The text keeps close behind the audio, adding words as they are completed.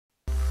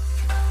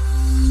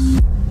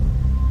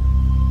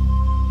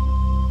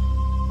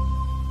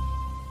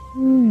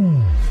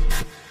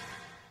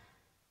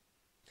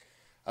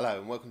Hello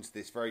and welcome to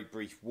this very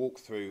brief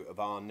walkthrough of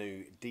our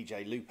new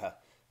DJ Looper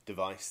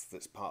device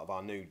that's part of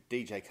our new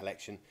DJ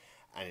collection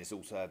and is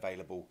also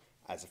available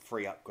as a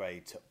free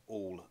upgrade to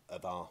all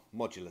of our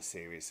modular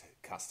series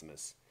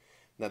customers.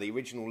 Now the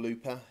original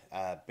Looper,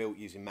 built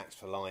using Max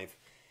for Live,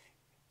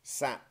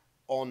 sat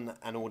on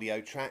an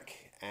audio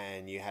track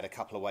and you had a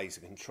couple of ways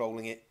of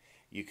controlling it.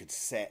 You could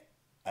set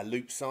a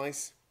loop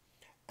size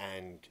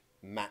and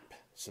map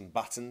some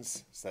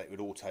buttons so that it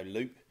would auto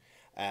loop.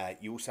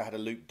 You also had a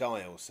loop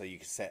dial, so you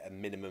could set a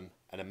minimum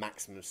and a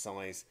maximum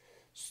size,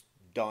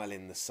 dial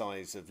in the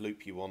size of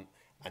loop you want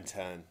and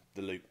turn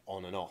the loop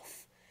on and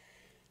off.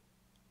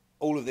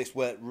 All of this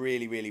worked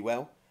really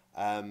well.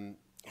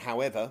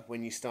 However,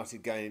 when you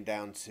started going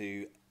down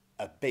to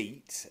a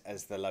beat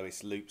as the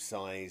lowest loop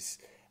size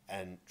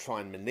and try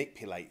and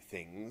manipulate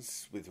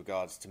things with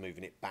regards to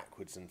moving it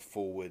backwards and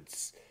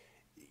forwards,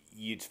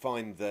 you'd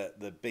find that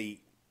the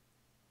beat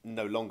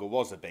no longer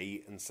was a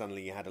beat and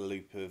suddenly you had a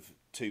loop of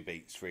 2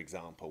 beats, for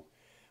example.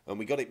 And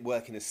we got it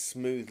working as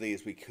smoothly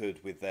as we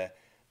could with the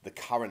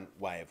current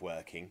way of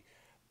working,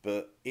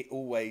 but it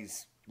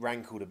always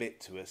rankled a bit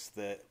to us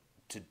that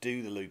to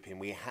do the looping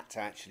we had to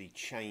actually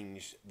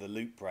change the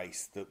loop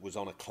brace that was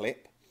on a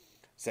clip.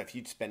 So if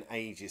you'd spent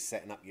ages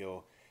setting up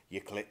your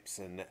clips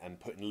and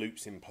putting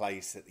loops in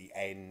place at the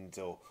end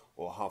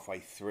or halfway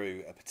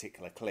through a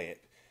particular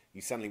clip,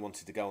 you suddenly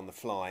wanted to go on the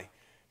fly,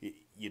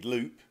 you'd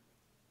loop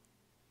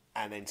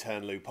and then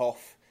turn loop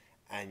off,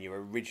 and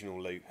your original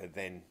loop had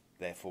then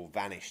therefore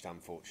vanished,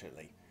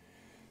 unfortunately.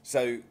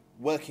 So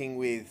working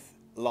with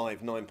Live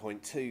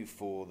 9.2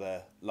 for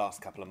the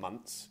last couple of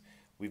months,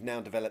 we've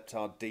now developed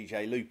our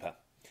DJ Looper.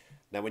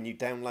 Now when you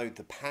download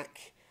the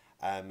pack,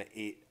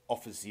 it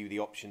offers you the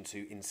option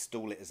to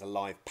install it as a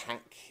live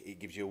pack. It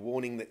gives you a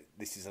warning that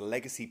this is a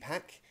legacy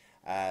pack.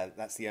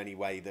 That's the only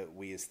way that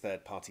we as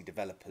third-party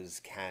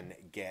developers can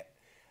get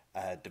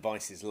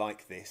devices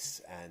like this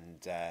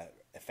and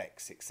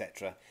effects,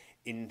 etc.,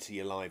 into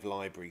your live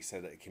library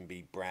so that it can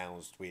be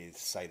browsed with,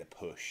 say, the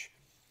push.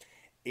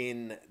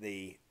 In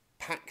the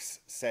packs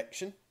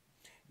section,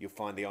 you'll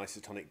find the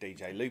Isotonik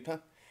DJ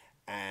Looper,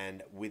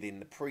 and within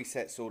the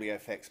presets, audio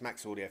effects,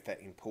 max audio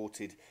effect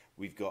imported,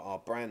 we've got our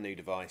brand new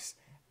device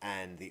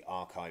and the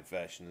archive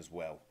version as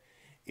well.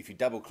 If you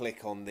double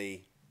click on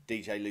the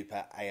DJ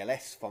Looper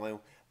ALS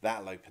file,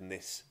 that'll open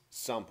this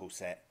sample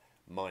set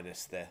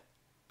minus the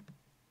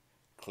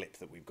clip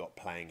that we've got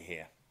playing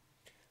here.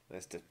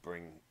 Let's just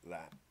bring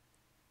that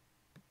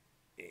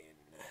in.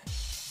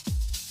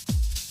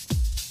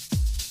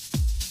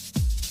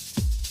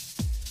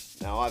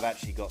 Now I've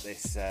actually got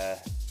this so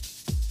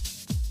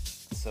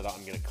that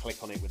I'm going to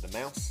click on it with the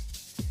mouse,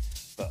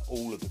 but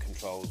all of the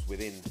controls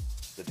within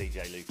the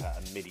DJ Looper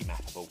are MIDI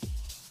mappable.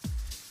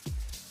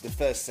 The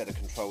first set of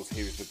controls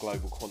here is the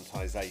global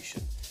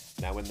quantization.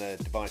 Now when the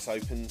device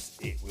opens,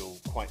 it will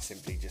quite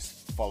simply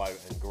just follow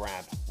and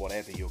grab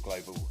whatever your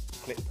global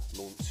clip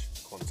launch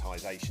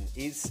quantization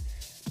is.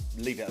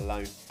 Leave it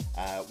alone.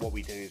 What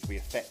we do is we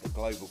affect the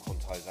global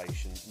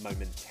quantization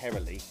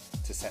momentarily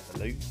to set the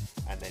loop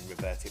and then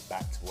revert it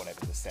back to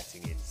whatever the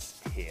setting is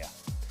here.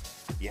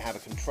 You have a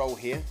control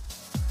here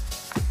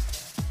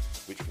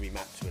which can be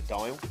mapped to a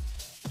dial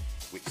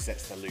which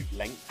sets the loop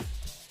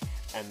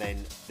length, and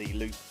then the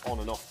loop on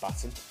and off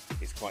button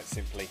is quite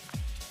simply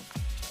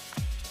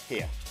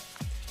here.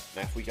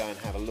 Now if we go and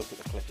have a look at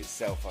the clip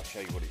itself, I'll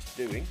show you what it's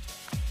doing.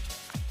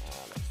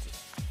 Let's just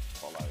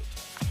follow.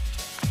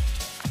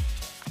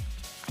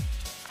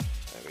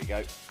 There we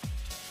go.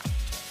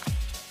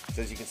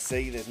 So as you can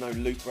see, there's no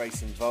loop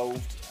brace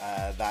involved.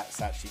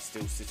 That's actually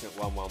still sitting at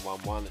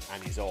 1111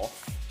 and is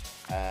off,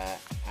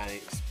 and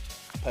it's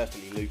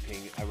perfectly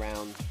looping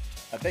around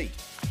a beat.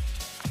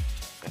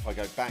 Now if I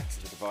go back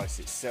to the device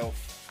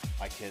itself,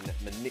 I can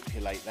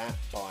manipulate that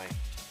by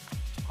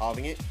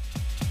halving it,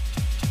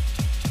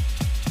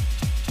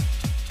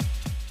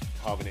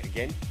 halving it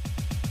again,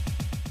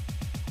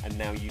 and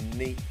now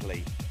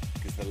uniquely,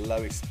 because the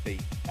lowest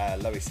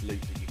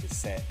loop that you could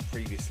set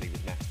previously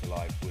with Max for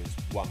Live was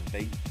 1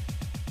 beat,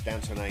 down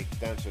to an 8th,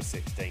 down to a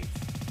 16th,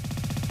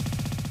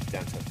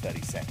 down to a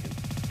 32nd.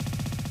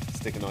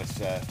 Stick a nice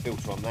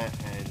filter on that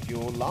and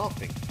you're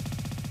laughing.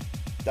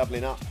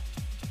 Doubling up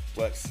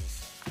works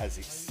as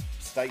it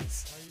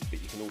states,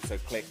 but you can also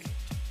click,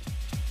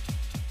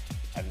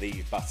 and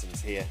these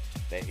buttons here,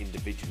 they're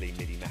individually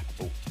MIDI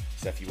mappable.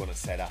 So if you want to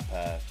set up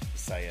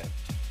say an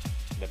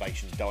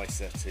Ovation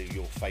dicer to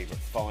your favourite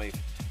 5,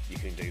 you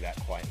can do that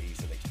quite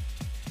easily.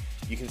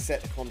 You can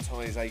set the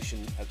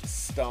quantization at the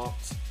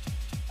start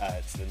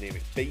to the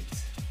nearest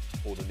beat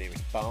or the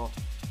nearest bar,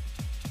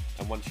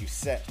 and once you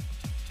set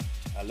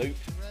a loop,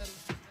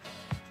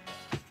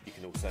 you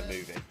can also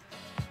move it.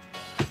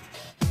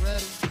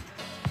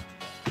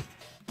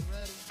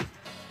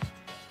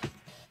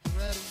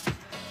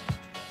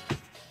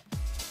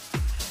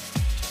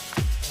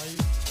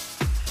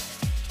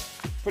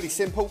 Pretty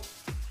simple,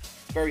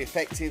 very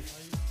effective,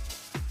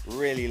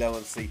 really low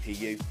on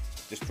CPU.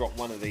 Just drop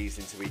one of these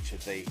into each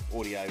of the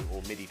audio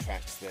or MIDI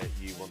tracks that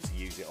you want to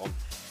use it on.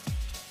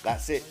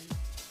 That's it.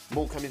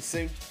 More coming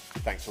soon.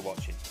 Thanks for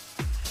watching.